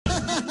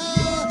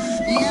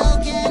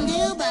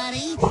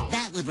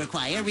would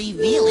require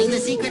revealing the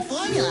secret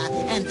formula,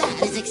 and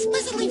that is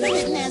explicitly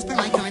forbidden as per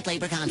my current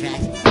labor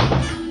contract.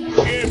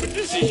 Yeah, but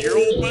this is your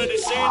old buddy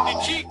Sandy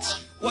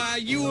Cheeks. Why,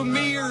 you and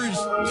me are as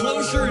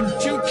closer than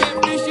two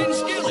catfish in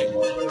skillet.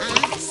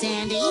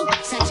 Sandy,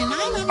 Section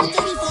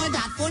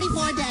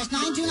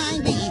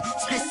 934.44-929B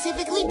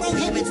specifically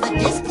prohibits the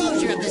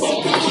disclosure of the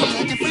secret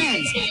formula to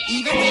friends,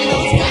 even when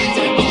those friends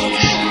are both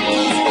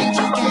closer than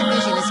two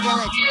catfish in a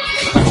skillet.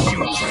 Curse you,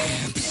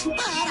 crabs. But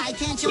I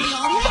can't show you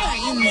all the other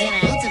ins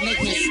and outs of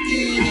making a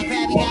steamy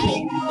Krabby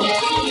Patty.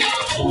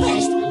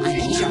 First, I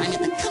make sure I'm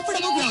at the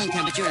comfortable grilling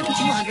temperature of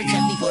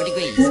 274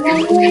 degrees. Now,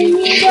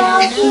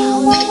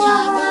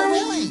 we're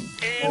willing.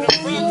 And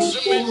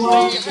approximately how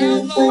long do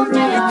you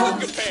cook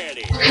a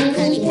patty?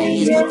 Krabby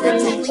Patty is cooked for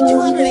exactly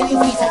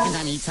 283 seconds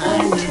on each side.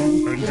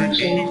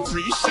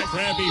 183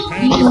 Krabby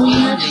Patty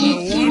formula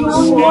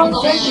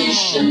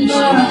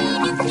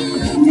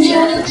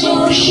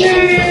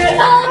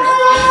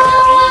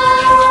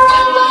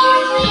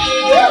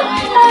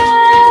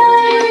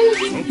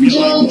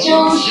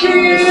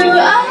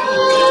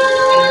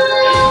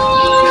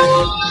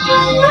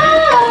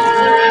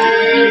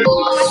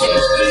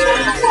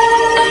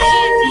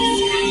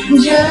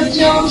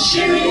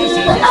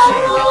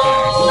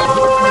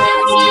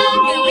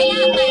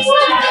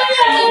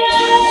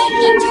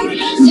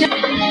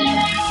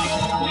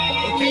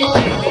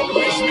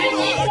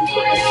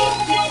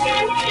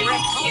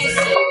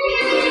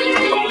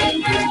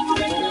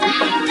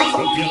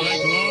Hope you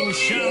like long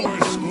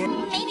showers.